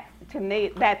that, to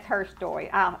me, that's her story.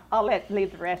 I'll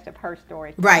leave the rest of her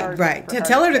story to Right. her, Right. for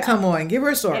Tell her to tell. come on. Give her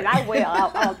a story. And I will.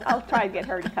 I'll try to get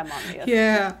her to come on this.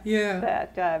 Yeah. Yeah.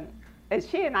 But as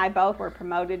she and I both were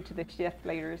promoted to the shift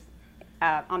leaders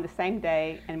on the same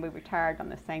day, and we retired on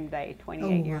the same day,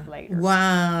 28 years later.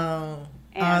 Wow.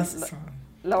 And Awesome.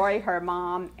 Lori, her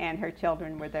mom, and her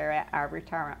children were there at our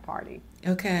retirement party.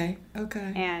 Okay.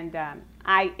 Okay. And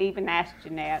I even asked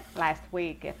Jeanette last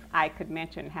week if I could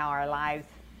mention how our lives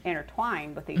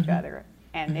intertwined with each other,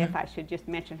 and if I should just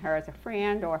mention her as a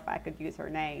friend or if I could use her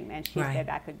name. And she Right. said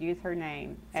I could use her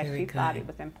name, as Very she thought good. it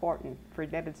was important for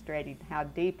demonstrating how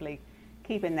deeply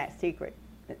keeping that secret,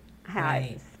 how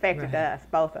Right, it affected right. us,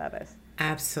 both of us.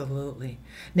 Absolutely.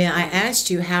 Now, I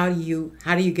asked you how do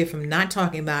you get from not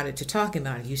talking about it to talking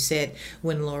about it? You said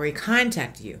when Lori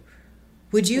contacted you.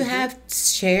 Would you have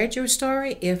shared your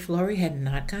story if Lori had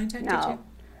not contacted No. you?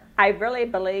 I really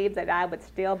believe that I would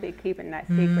still be keeping that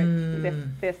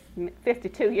secret this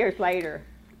 52 years later.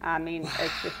 I mean,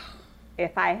 it's just,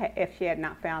 if she had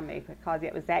not found me, because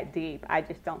it was that deep, I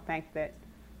just don't think that.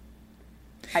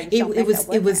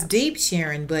 It was deep,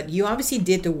 Sharon, but you obviously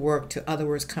did the work to, other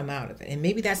words, come out of it. And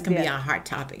maybe that's going to be Yeah. our hot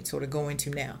topic sort of go into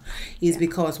now, is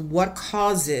because what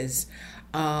causes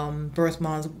birth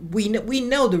moms, we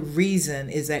know the reason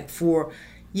is that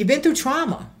you've been through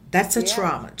trauma. That's a Yes.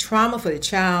 trauma. Trauma for the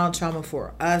child, trauma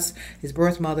for us as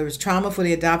birth mothers, trauma for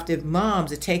the adoptive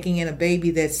moms, of taking in a baby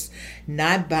that's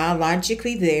not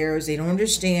biologically theirs, they don't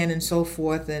understand and so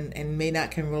forth, and may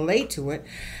not can relate to it.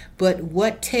 But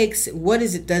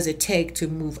does it take to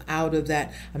move out of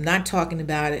that? I'm not talking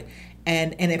about it.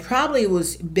 And it probably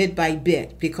was bit by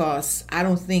bit, because I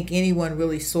don't think anyone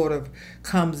really sort of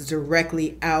comes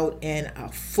directly out and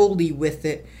fully with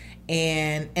it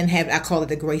and have, I call it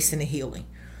the grace and the healing.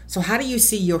 So how do you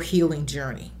see your healing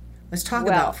journey Let's talk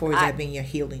about for that being your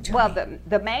healing journey. Well,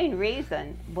 the main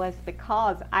reason was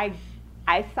because I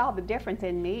saw the difference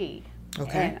in me.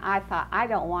 Okay. And I thought, I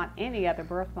don't want any other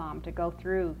birth mom to go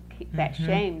through that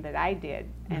shame that I did.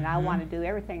 And I want to do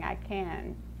everything I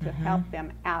can to help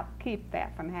them keep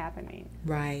that from happening.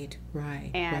 Right.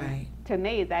 And to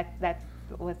me, that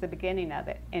was the beginning of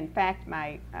it. In fact,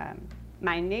 my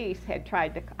niece had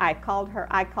tried to, I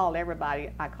called everybody.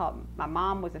 My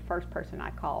mom was the first person I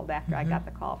called after I got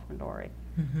the call from Lori.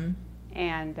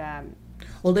 And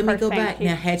well, let me go back.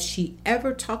 Now, had she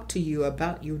ever talked to you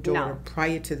about your daughter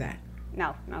prior to that?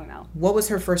 No. What was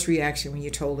her first reaction when you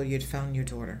told her you'd found your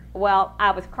daughter? Well,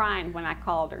 I was crying when I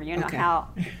called her. You know how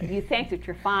you think that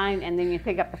you're fine, and then you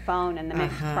pick up the phone, and the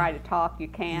minute you try to talk, you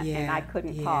can't, and I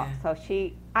couldn't talk. So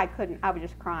I couldn't, I was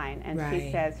just crying. And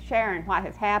she says, Sharon, what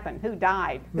has happened? Who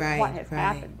died? What has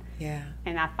happened? Yeah.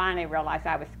 And I finally realized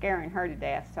I was scaring her to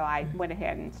death, so I went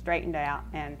ahead and straightened out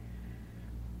and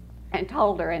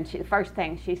told her, and the first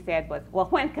thing she said was, well,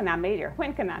 when can I meet her?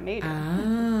 When can I meet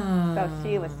her? So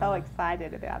she was so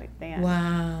excited about it then.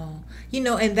 Wow. You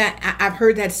know, and that I've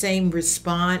heard that same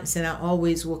response, and I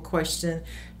always will question,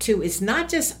 too. It's not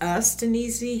just us that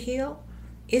needs to heal.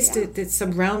 It's the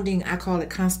surrounding, I call it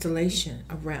constellation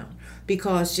around.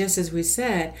 Because just as we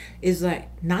said, it's like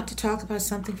not to talk about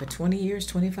something for 20 years,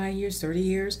 25 years, 30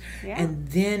 years. Yeah. And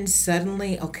then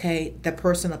suddenly, okay, the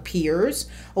person appears.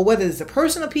 Or whether it's a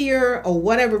person appear or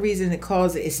whatever reason it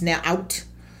causes it, it's now out.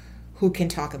 Who can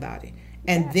talk about it?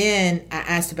 And then I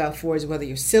asked about for is whether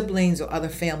your siblings or other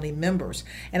family members.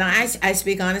 And I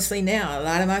speak honestly now. A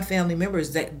lot of my family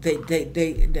members, they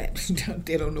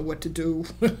don't know what to do.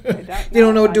 They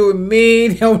don't know what to do with me.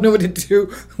 They don't know what to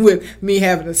do with me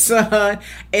having a son,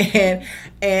 and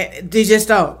they just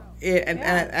don't. And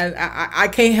I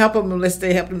can't help them unless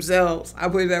they help themselves. I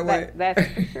put it that way.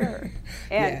 That's for sure.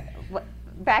 And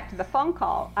back to the phone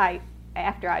call,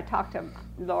 after I talked to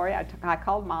Lori, I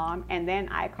called Mom, and then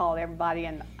I called everybody,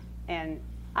 and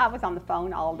I was on the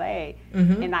phone all day.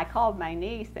 And I called my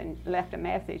niece and left a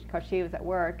message because she was at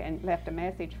work, and left a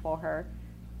message for her.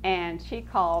 And she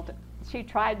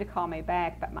tried to call me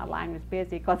back, but my line was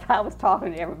busy because I was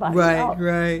talking to everybody else.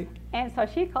 Right. And so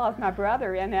she calls my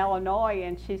brother in Illinois,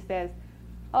 and she says,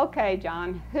 okay,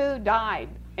 John, who died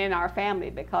in our family,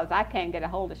 because I can't get a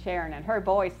hold of Sharon, and her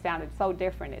voice sounded so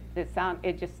different.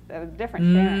 It just a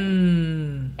different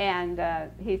Sharon. And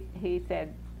he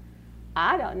said,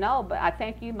 I don't know, but I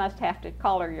think you must have to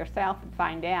call her yourself and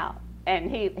find out. And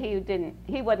he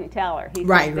wouldn't tell her. He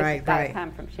said, this has got to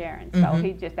come from Sharon. So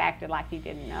he just acted like he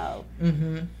didn't know.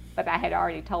 But I had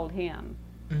already told him.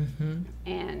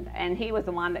 And he was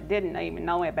the one that didn't even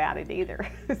know about it either.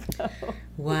 So.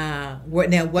 Wow.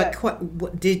 Now,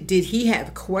 what did he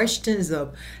have questions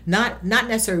of? Not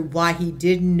necessarily why he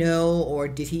didn't know, or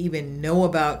did he even know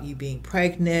about you being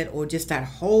pregnant, or just that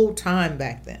whole time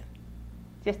back then?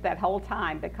 Just that whole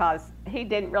time, because he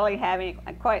didn't really have any.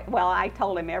 I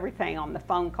told him everything on the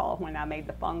phone call when I made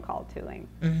the phone call to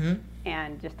him,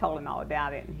 and just told him all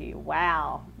about it. And he,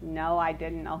 no, I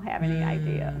didn't have any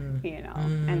idea,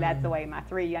 And that's the way my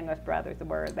three youngest brothers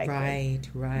were. They right.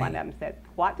 One of them said,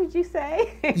 "What did you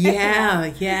say?" Yeah.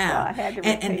 So I had to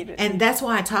repeat it. And that's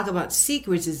why I talk about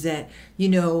secrets. Is that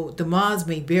the moms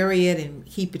may bury it and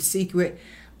keep it secret,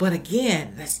 but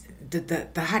again, that's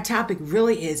the hot topic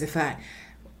really is the fact.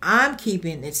 I'm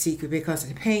keeping it secret because of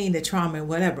the pain, the trauma, and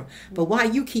whatever. But why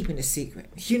are you keeping it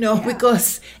secret?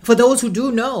 Because for those who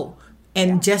do know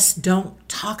and just don't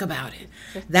talk about it.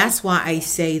 That's why I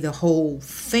say the whole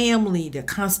family, the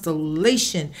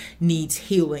constellation needs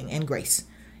healing and grace.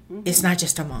 It's not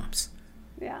just our moms.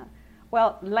 Yeah.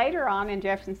 Well, later on in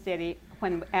Jefferson City,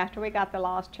 after we got the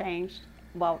laws changed,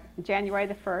 January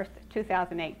the 1st,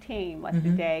 2018 was the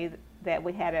day that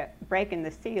we had a Break in the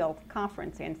Seal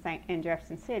conference in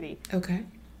Jefferson City. Okay.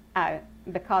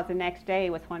 Because the next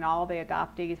day was when all the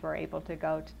adoptees were able to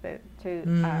go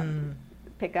to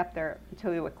pick up to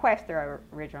request their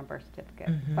original birth certificate.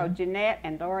 So Jeanette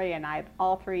and Lori and I,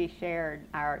 all three shared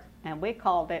and we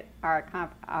called it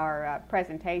our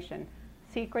presentation,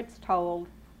 Secrets Told,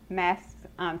 Masks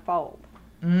Unfold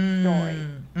story.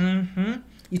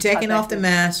 You're taking off the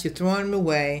mask, you're throwing them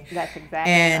away. That's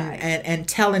exactly right. And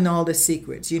telling all the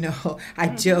secrets. I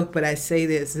joke, but I say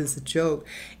this as a joke.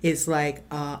 It's like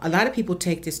a lot of people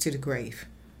take this to the grave.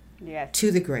 Yes.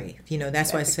 To the grave.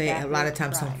 That's why I say a lot of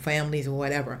times some families or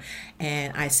whatever.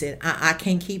 And I said, I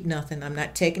can't keep nothing. I'm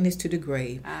not taking this to the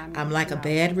grave. I'm like a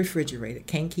bad refrigerator.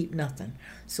 Can't keep nothing.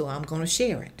 So I'm going to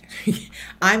share it.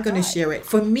 I'm going to share it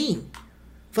for me.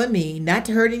 for me, not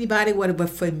to hurt anybody, but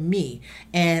for me.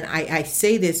 And I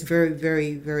say this very,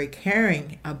 very, very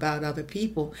caring about other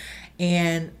people.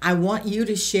 And I want you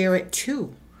to share it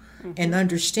too and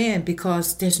understand,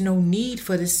 because there's no need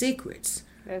for the secrets.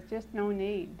 There's just no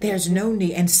need. There's no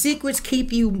need. And secrets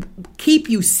keep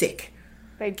you sick.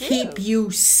 They do. Keep you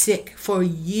sick for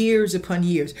years upon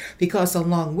years. Because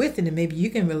along with it, and maybe you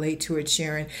can relate to it,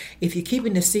 Sharon, if you're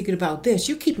keeping the secret about this,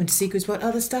 you're keeping secrets about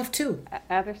other stuff too.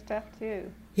 Other stuff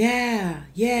too.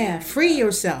 Yeah. Free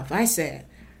yourself, I said.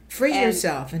 Free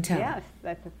yourself and tell them. Yes,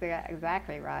 that's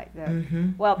exactly right.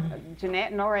 Well,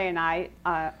 Jeanette, Lori, and I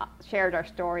shared our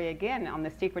story again on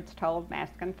the Secrets Told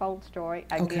Mask Unfold story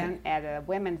again at a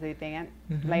women's event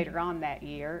later on that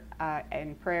year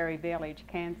in Prairie Village,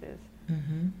 Kansas.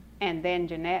 And then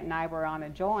Jeanette and I were on a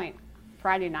joint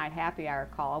Friday night happy hour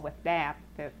call with DAP,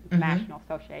 the National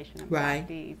Association of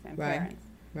Adoptees and Parents.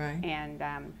 Right. And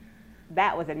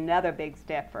that was another big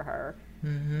step for her.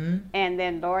 And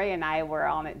then Lori and I were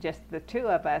on it, just the two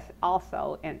of us,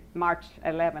 also in March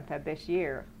 11th of this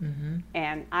year.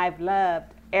 And I've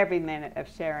loved every minute of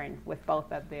sharing with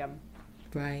both of them.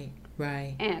 Right.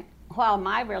 And while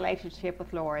my relationship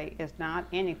with Lori is not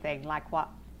anything like what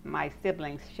my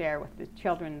siblings share with the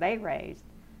children they raised,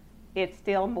 it's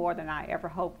still more than I ever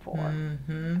hoped for.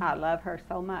 I love her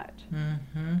so much.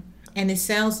 And it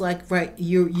sounds like, right,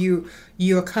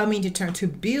 you're coming to terms to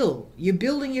build. You're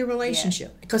building your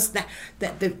relationship. Yes. Because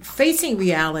that the facing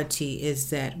reality is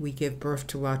that we give birth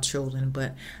to our children,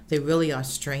 but they really are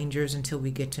strangers until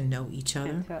we get to know each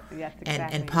other. Yes, exactly.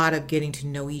 And part of getting to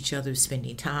know each other is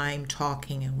spending time,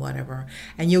 talking, and whatever.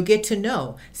 And you'll get to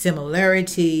know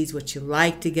similarities, what you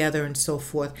like together, and so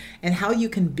forth, and how you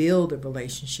can build a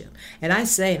relationship. And I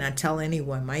say, and I tell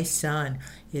anyone, my son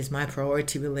is my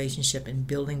priority relationship, and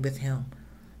building with him.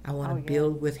 I want to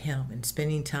build with him and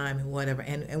spending time and whatever.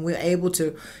 And we're able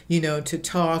to, to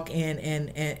talk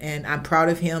and I'm proud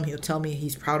of him. He'll tell me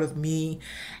he's proud of me.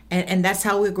 And that's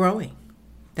how we're growing.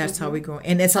 That's how we're growing.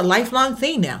 And it's a lifelong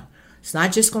thing now. It's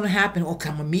not just going to happen, okay,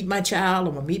 I'm going to meet my child,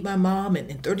 I'm going to meet my mom, and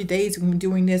in 30 days I'm going to be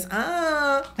doing this.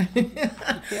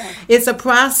 It's a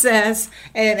process.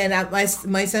 And my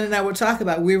son and I were talking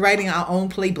about, we're writing our own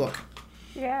playbook.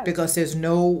 Yes. Because there's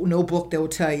no book that will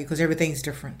tell you, because everything's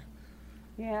different.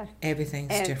 Yes.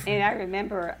 Everything's different. And I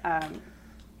remember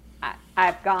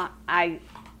I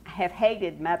have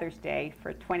hated Mother's Day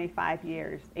for 25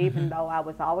 years, even though I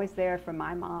was always there for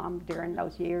my mom during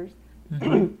those years.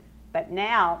 But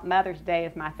now Mother's Day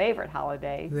is my favorite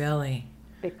holiday. Really?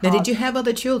 Now, did you have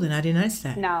other children? I didn't ask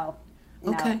that. No.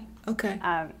 Okay.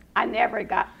 I never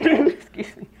got,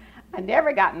 excuse me, I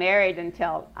never got married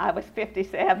until I was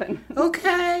 57.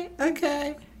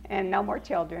 Okay. And no more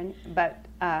children. But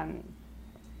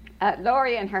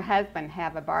Lori and her husband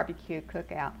have a barbecue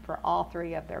cookout for all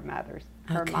three of their mothers,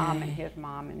 her mom and his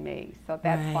mom and me. So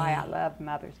that's why I love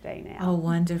Mother's Day now. Oh,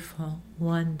 wonderful.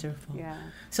 Yeah.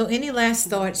 So any last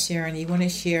thoughts, Sharon, you want to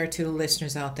share to the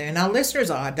listeners out there? And our listeners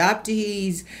are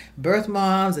adoptees, birth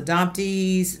moms,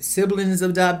 adoptees, siblings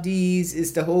of adoptees.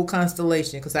 It's the whole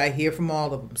constellation, because I hear from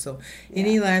all of them. So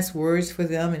any last words for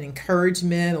them and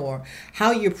encouragement, or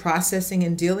how you're processing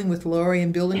and dealing with Lori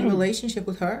and building a relationship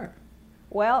with her?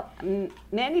 Well,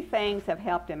 many things have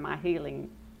helped in my healing.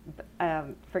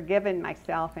 Forgiving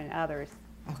myself and others,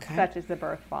 such as the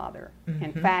birth father.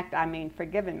 In fact,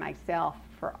 forgiving myself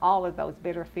for all of those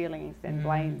bitter feelings and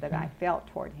blame that I felt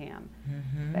toward him.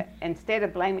 But instead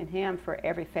of blaming him for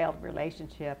every failed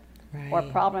relationship or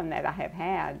problem that I have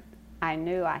had, I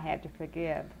knew I had to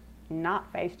forgive,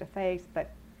 not face to face, but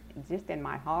just in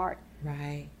my heart.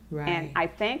 Right. And I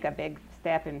think a big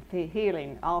step in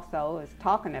healing also is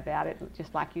talking about it,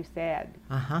 just like you said.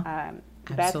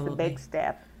 That's the big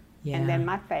step. Yeah. And then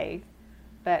my faith.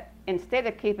 But instead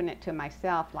of keeping it to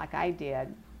myself like I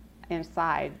did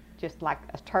inside, just like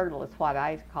a turtle is what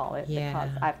I call it, because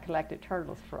I've collected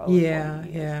turtles for over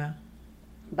 20 years.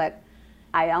 But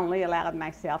I only allowed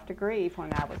myself to grieve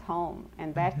when I was home,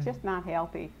 and that's just not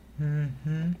healthy.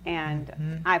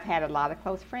 And I've had a lot of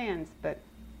close friends,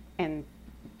 and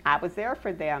I was there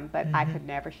for them, but I could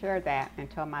never share that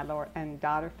until my Lord and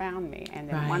daughter found me. And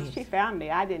then once she found me,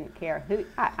 I didn't care who.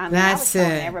 I was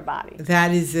telling everybody.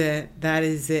 That is it.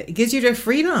 It gives you the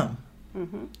freedom.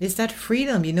 It's that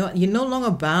freedom. You're no longer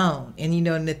bound. And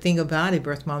and the thing about it,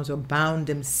 birth moms are bound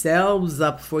themselves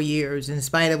up for years, in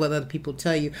spite of what other people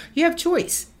tell you. You have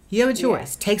choice. You have a choice.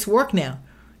 Yes. Takes work now.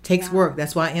 Takes work.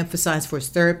 That's why I emphasize for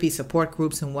therapy, support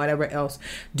groups, and whatever else.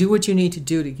 Do what you need to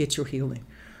do to get your healing.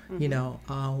 With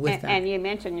that. And you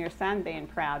mentioned your son being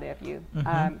proud of you.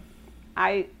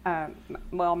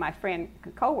 My friend,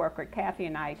 co-worker Kathy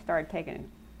and I started taking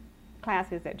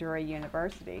classes at Drury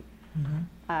University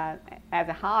as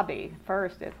a hobby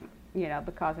first,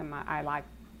 because of I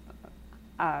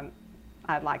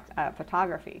liked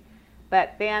photography.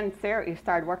 But then we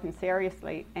started working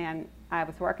seriously, and I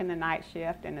was working the night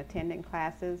shift and attending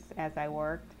classes as I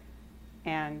worked.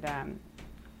 And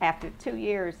after 2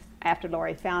 years after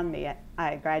Lori found me,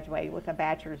 I graduated with a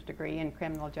bachelor's degree in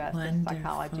criminal justice,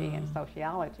 psychology, and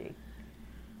sociology.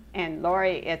 And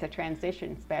Lori is a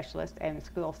transition specialist and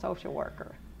school social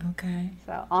worker. Okay.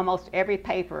 So almost every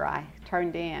paper I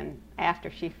turned in after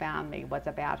she found me was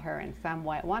about her in some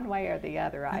way, one way or the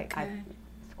other. I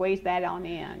squeezed that on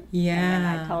in. Yeah. And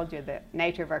then I told you that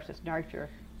nature versus nurture.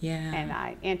 Yeah. And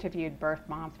I interviewed birth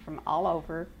moms from all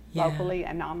over, locally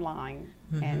and online,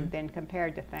 and then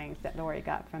compared the things that Lori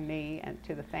got from me and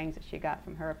to the things that she got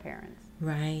from her parents.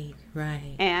 Right,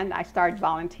 right. And I started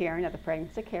volunteering at the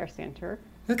Pregnancy Care Center.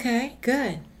 Okay,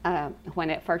 good. When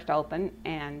it first opened,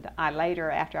 and I later,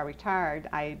 after I retired,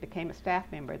 I became a staff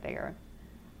member there.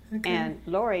 Okay. And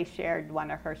Lori shared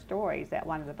one of her stories at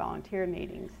one of the volunteer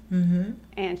meetings.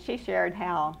 And she shared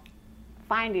how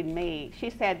finding me, she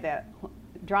said that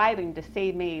driving to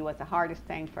see me was the hardest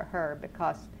thing for her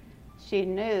because she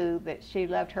knew that she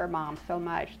loved her mom so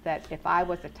much that if I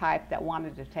was the type that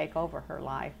wanted to take over her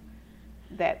life,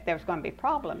 that there was going to be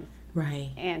problems.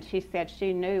 Right. And she said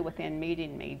she knew within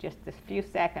meeting me, just a few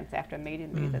seconds after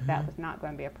meeting me, that was not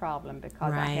going to be a problem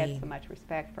because I had so much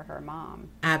respect for her mom.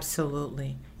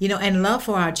 Absolutely. And love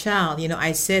for our child.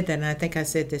 I said that, and I think I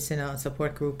said this in a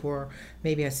support group, or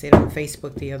maybe I said it on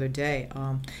Facebook the other day,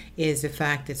 is the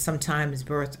fact that sometimes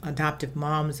adoptive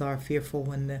moms are fearful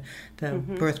when the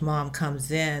birth mom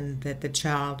comes in that the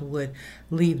child would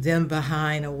leave them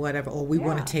behind or whatever, or we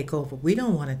want to take over. We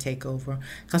don't want to take over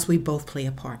because we both play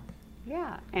a part.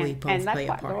 Yeah, and that's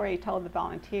what Lori told the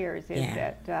volunteers is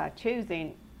that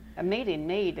meeting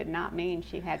me did not mean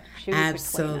she had to choose between us.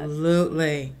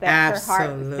 Absolutely. That her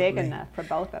heart was big enough for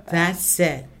both of us. That's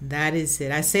it. That is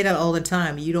it. I say that all the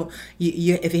time. You don't.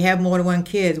 You if you have more than one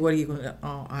kid, what are you going to?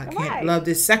 Oh, I can't love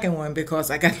this second one because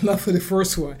I got love for the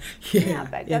first one. Yeah,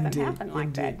 that doesn't happen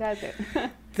like that, does it?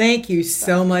 Thank you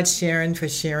so much, Sharon, for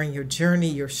sharing your journey,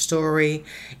 your story,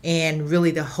 and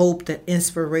really the hope, the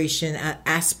inspiration,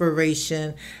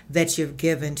 aspiration that you've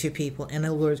given to people. In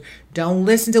other words, don't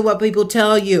listen to what people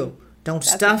tell you. Don't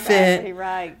stuff it.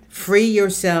 Right. Free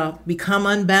yourself. Become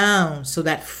unbound. So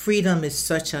that freedom is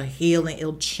such a healing.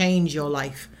 It'll change your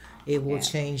life. It will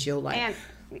change your life. And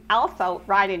also,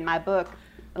 writing my book,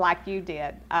 like you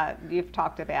did, you've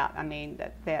talked about,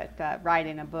 that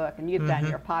writing a book, and you've done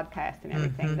your podcast and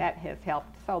everything, that has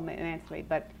helped so immensely.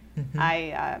 But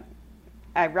I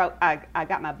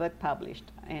got my book published.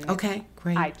 And okay,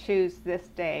 great. I Choose This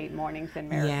Day, Mornings and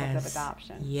Miracles of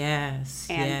Adoption. Yes,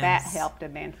 and that helped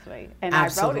immensely. And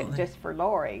absolutely. I wrote it just for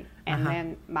Lori. And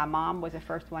then my mom was the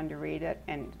first one to read it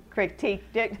and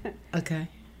critiqued it. Okay.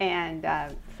 And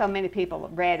so many people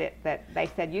read it that they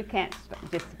said, you can't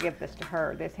just give this to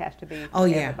her. This has to be for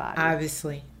everybody.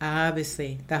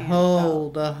 Obviously. The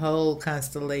whole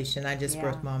constellation. I just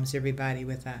birth moms everybody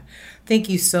with that. Thank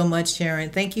you so much, Sharon.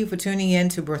 Thank you for tuning in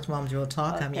to Birth Moms Real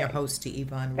Talk. Okay. I'm your host,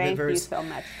 Yvonne Rivers. Thank you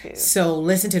so much, too. So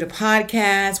listen to the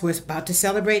podcast. We're about to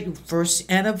celebrate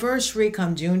first anniversary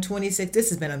come June 26th. This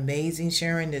has been amazing,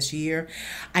 Sharon, this year.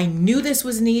 I knew this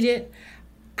was needed.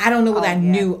 I don't know whether I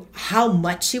knew how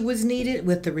much it was needed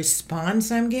with the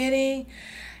response I'm getting,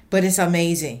 but it's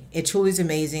amazing. It truly is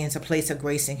amazing. It's a place of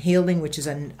grace and healing, which is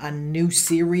a new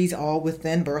series all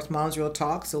within Birth Moms Real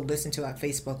Talk. So listen to our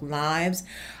Facebook Live.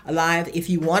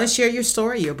 If you want to share your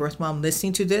story, your birth mom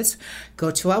listening to this, go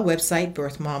to our website,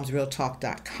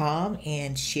 birthmomsrealtalk.com,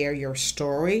 and share your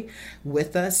story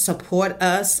with us. Support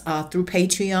us through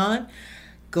Patreon.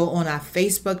 Go on our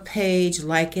Facebook page,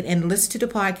 like it, and listen to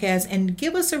the podcast and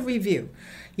give us a review.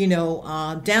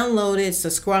 Download it,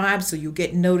 subscribe so you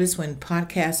get noticed when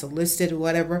podcasts are listed or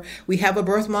whatever. We have a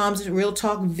Birth Moms Real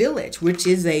Talk Village, which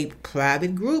is a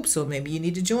private group. So maybe you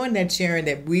need to join that, Sharon,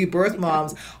 that we birth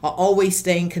moms are always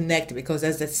staying connected because,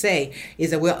 as I say,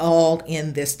 is that we're all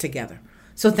in this together.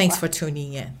 So thanks for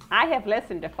tuning in. I have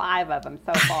listened to 5 of them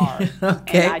so far.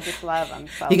 Okay. And I just love them.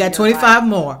 So you got 25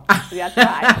 more. That's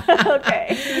right.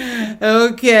 Okay.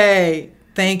 Okay.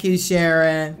 Thank you,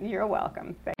 Sharon. You're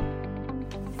welcome.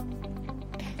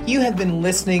 You have been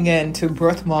listening in to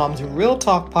Birth Moms Real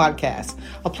Talk Podcast,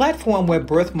 a platform where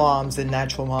birth moms and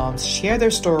natural moms share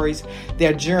their stories,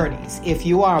 their journeys. If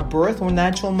you are a birth or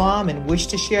natural mom and wish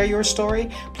to share your story,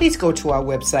 please go to our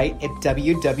website at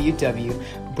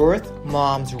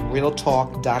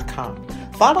www.birthmomsrealtalk.com.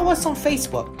 Follow us on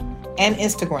Facebook and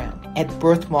Instagram at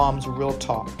Birth Moms Real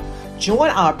Talk.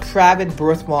 Join our private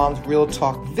Birth Moms Real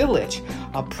Talk Village,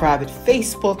 a private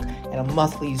Facebook and a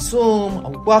monthly Zoom, a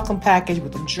welcome package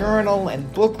with a journal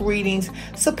and book readings.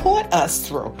 Support us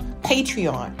through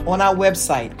Patreon, on our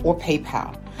website, or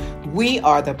PayPal. We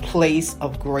are the place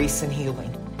of grace and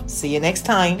healing. See you next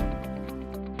time.